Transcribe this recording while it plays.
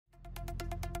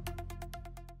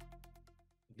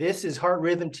This is Heart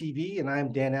Rhythm TV, and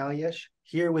I'm Dan Alyesh,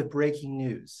 here with breaking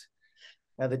news.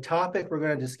 Now, the topic we're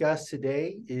going to discuss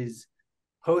today is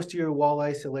posterior wall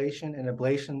isolation and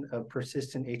ablation of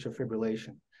persistent atrial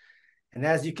fibrillation. And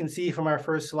as you can see from our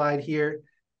first slide here,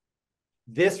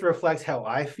 this reflects how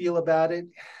I feel about it,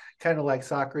 kind of like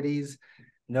Socrates,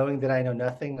 knowing that I know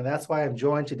nothing. And that's why I'm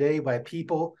joined today by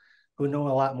people who know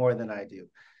a lot more than I do.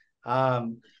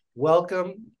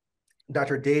 Welcome,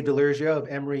 Dr. Dave Lurgio of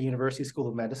Emory University School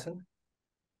of Medicine,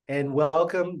 and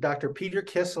welcome Dr. Peter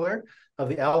Kistler of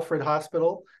the Alfred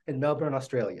Hospital in Melbourne,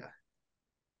 Australia.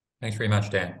 Thanks very much,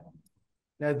 Dan.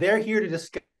 Now, they're here to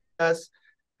discuss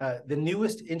the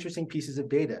newest interesting pieces of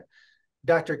data.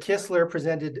 Dr. Kistler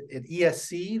presented at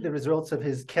ESC the results of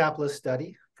his CAPLA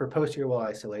study for posterior wall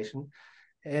isolation,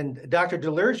 and Dr.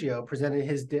 Lurgio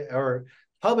presented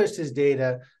published his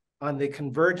data on the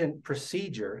convergent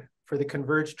procedure for the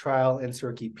CONVERGE trial in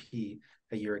CIRCE-P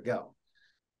a year ago.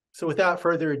 So without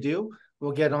further ado,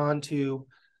 we'll get on to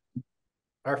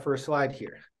our first slide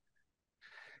here.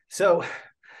 So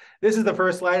this is the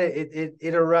first slide.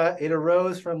 It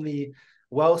arose from the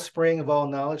wellspring of all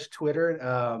knowledge, Twitter.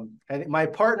 And my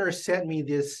partner sent me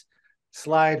this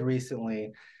slide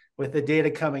recently with the data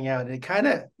coming out. And it kind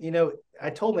of, I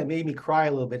told him it made me cry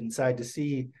a little bit inside to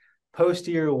see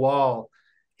posterior wall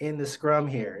in the scrum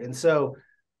here. And so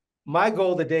my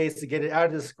goal today is to get it out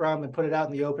of the scrum and put it out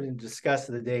in the open and discuss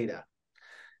the data.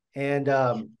 And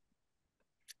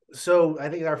so I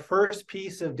think our first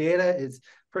piece of data is,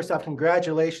 first off,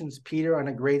 congratulations, Peter, on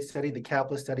a great study, the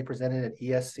CAPLA study presented at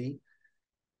ESC.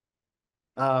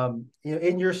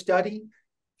 In your study,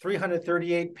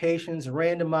 338 patients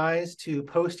randomized to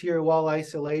posterior wall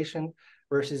isolation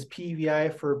versus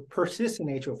PVI for persistent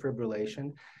atrial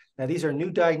fibrillation. Now, these are new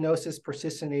diagnosis,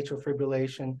 persistent atrial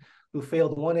fibrillation, who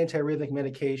failed one antiarrhythmic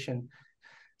medication.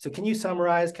 So can you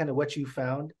summarize kind of what you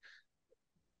found?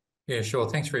 Yeah, sure.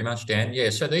 Thanks very much, Dan. Yeah,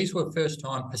 so these were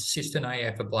first-time persistent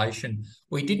AF ablation.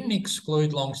 We didn't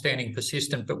exclude long-standing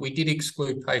persistent, but we did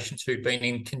exclude patients who'd been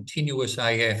in continuous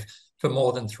AF for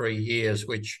more than 3 years,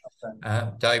 which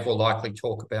Dave will likely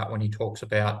talk about when he talks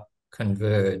about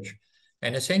CONVERGE.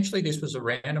 And essentially, this was a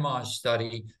randomized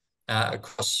study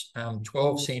across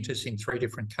 12 centres in 3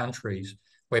 different countries,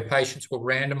 where patients were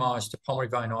randomized to pulmonary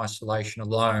vein isolation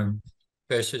alone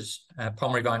versus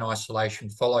pulmonary vein isolation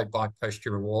followed by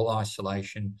posterior wall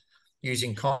isolation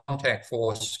using contact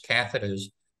force catheters,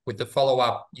 with the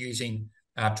follow-up using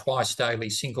twice daily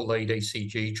single lead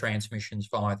ECG transmissions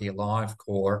via the Alive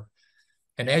core.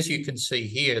 And as you can see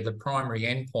here, the primary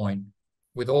endpoint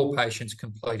with all patients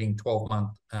completing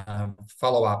 12-month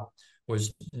follow-up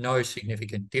was no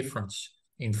significant difference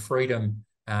in freedom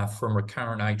from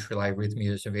recurrent atrial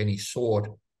arrhythmias of any sort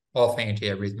off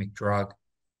antiarrhythmic drug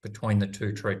between the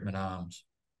 2 treatment arms.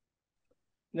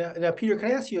 Now, Peter,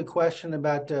 can I ask you a question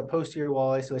about posterior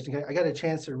wall isolation? I got a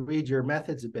chance to read your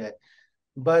methods a bit,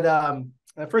 but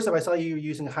first off, I saw you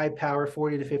using high power,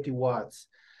 40 to 50 watts.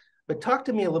 But talk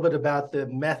to me a little bit about the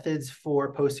methods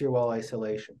for posterior wall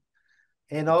isolation,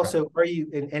 and also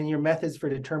and your methods for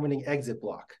determining exit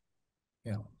block.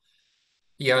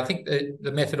 Yeah, I think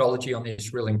the methodology on this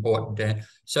is really important, Dan.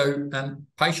 So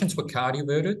patients were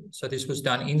cardioverted. So this was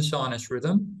done in sinus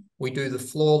rhythm. We do the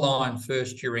floor line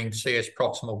first during CS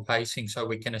proximal pacing so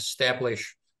we can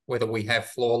establish whether we have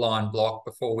floor line block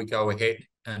before we go ahead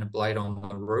and ablate on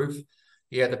the roof.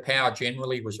 Yeah, the power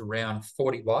generally was around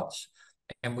 40 watts,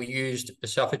 and we used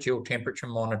esophageal temperature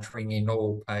monitoring in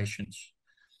all patients.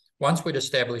 Once we'd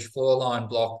established floor line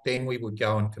block, then we would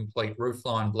go and complete roof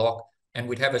line block, and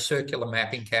we'd have a circular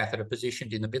mapping catheter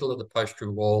positioned in the middle of the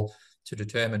posterior wall to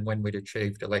determine when we'd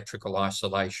achieved electrical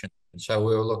isolation. And so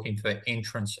we were looking for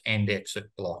entrance and exit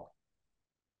block.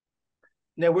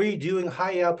 Now, were you doing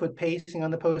high output pacing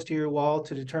on the posterior wall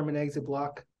to determine exit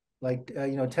block, like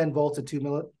 10 volts at 2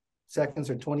 milliseconds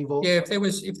or 20 volts? Yeah, if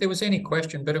there was any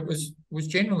question, but it was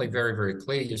generally very, very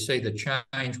clear. You see the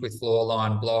change with floor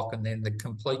line block and then the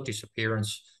complete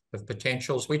disappearance of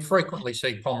potentials. We'd frequently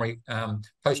see pulmonary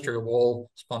posterior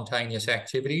wall spontaneous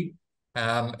activity.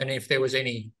 And if there was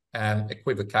any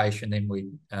equivocation, then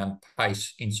we'd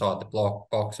pace inside the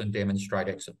box and demonstrate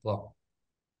exit block.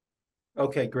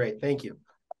 Okay, great. Thank you.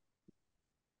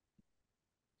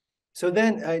 So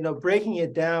then, breaking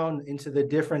it down into the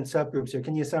different subgroups here,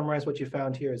 can you summarize what you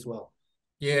found here as well?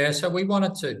 Yeah, so we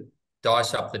wanted to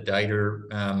dice up the data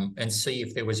and see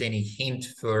if there was any hint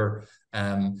for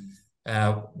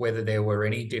whether there were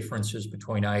any differences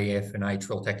between AF and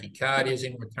atrial tachycardias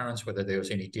in recurrence, whether there was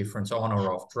any difference on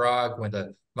or off drug,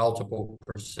 whether multiple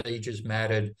procedures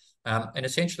mattered. And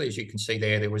essentially, as you can see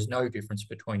there was no difference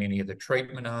between any of the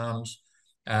treatment arms.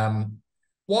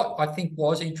 What I think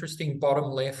was interesting, bottom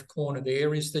left corner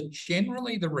there, is that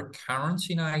generally the recurrence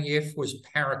in AF was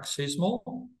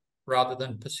paroxysmal rather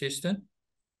than persistent,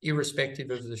 irrespective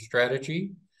of the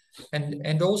strategy.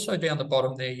 And also down the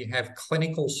bottom there, you have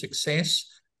clinical success,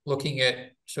 looking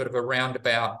at sort of around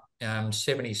about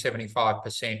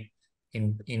 70-75%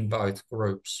 in both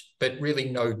groups, but really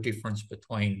no difference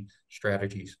between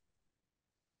strategies.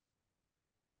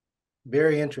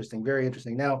 Very interesting, very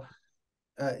interesting. Now,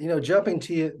 jumping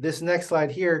to this next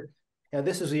slide here,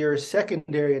 this is your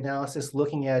secondary analysis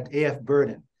looking at AF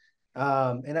burden.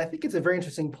 And I think it's a very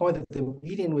interesting point that the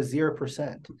median was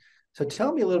 0%. So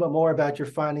tell me a little bit more about your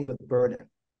finding of burden.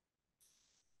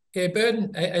 Yeah,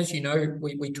 burden, as you know,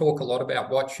 we talk a lot about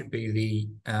what should be the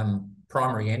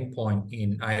primary endpoint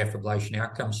in AF ablation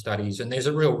outcome studies. And there's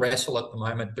a real wrestle at the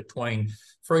moment between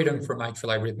freedom from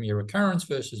atrial arrhythmia recurrence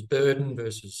versus burden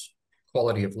versus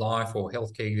quality of life or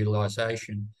healthcare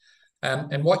utilisation.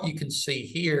 And what you can see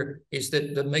here is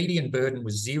that the median burden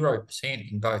was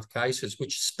 0% in both cases,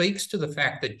 which speaks to the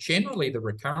fact that generally the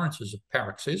recurrences are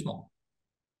paroxysmal.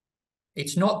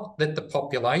 It's not that the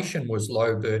population was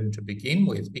low burden to begin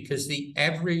with, because the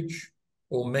average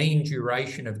or mean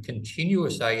duration of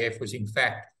continuous AF was in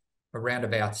fact around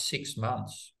about 6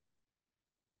 months.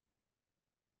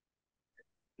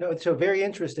 No, it's so very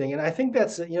interesting. And I think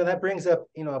that's, that brings up,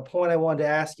 a point I wanted to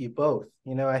ask you both.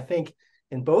 I think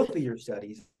in both of your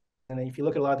studies, and if you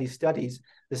look at a lot of these studies,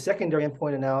 the secondary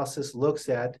endpoint analysis looks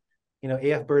at,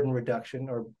 AF burden reduction,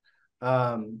 or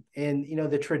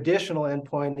the traditional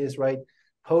endpoint is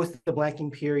post the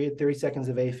blanking period, 30 seconds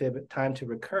of AFib, time to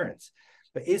recurrence.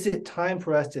 But is it time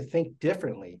for us to think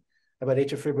differently about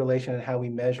atrial fibrillation and how we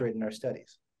measure it in our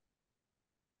studies?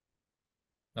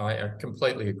 I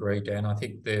completely agree, Dan. I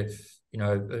think a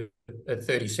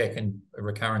 30-second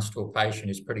recurrence to a patient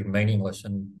is pretty meaningless.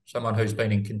 And someone who's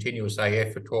been in continuous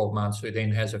AF for 12 months, who then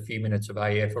has a few minutes of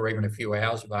AF or even a few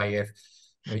hours of AF,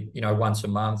 once a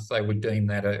month, they would deem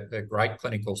that a great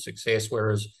clinical success.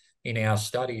 Whereas in our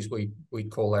studies,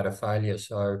 we'd call that a failure.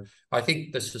 So I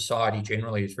think the society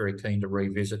generally is very keen to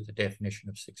revisit the definition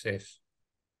of success.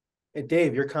 Hey,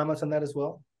 Dave, your comments on that as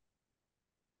well?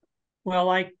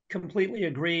 Well, I completely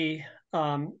agree.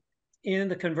 In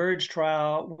the Converge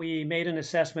trial, we made an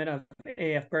assessment of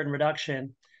AF burden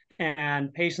reduction,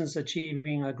 and patients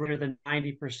achieving a greater than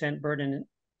 90% burden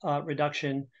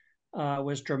reduction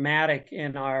was dramatic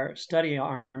in our study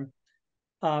arm.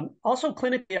 Also,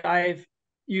 clinically, I've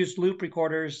used loop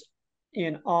recorders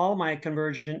in all my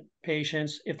Convergent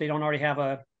patients if they don't already have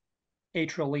a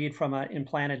atrial lead from an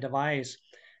implanted device.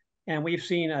 And we've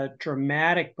seen a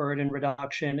dramatic burden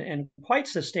reduction and quite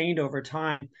sustained over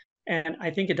time. And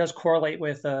I think it does correlate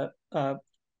with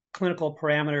clinical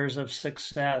parameters of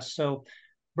success. So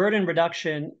burden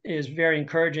reduction is very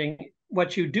encouraging.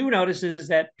 What you do notice is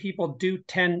that people do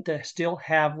tend to still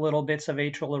have little bits of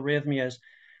atrial arrhythmias.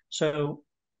 So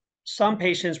some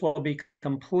patients will be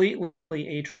completely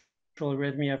atrial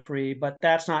arrhythmia free, but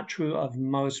that's not true of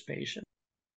most patients.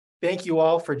 Thank you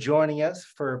all for joining us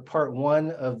for part one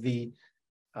of the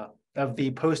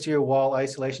posterior wall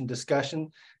isolation discussion.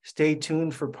 Stay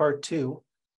tuned for part two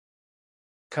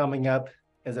coming up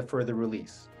as a further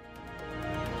release.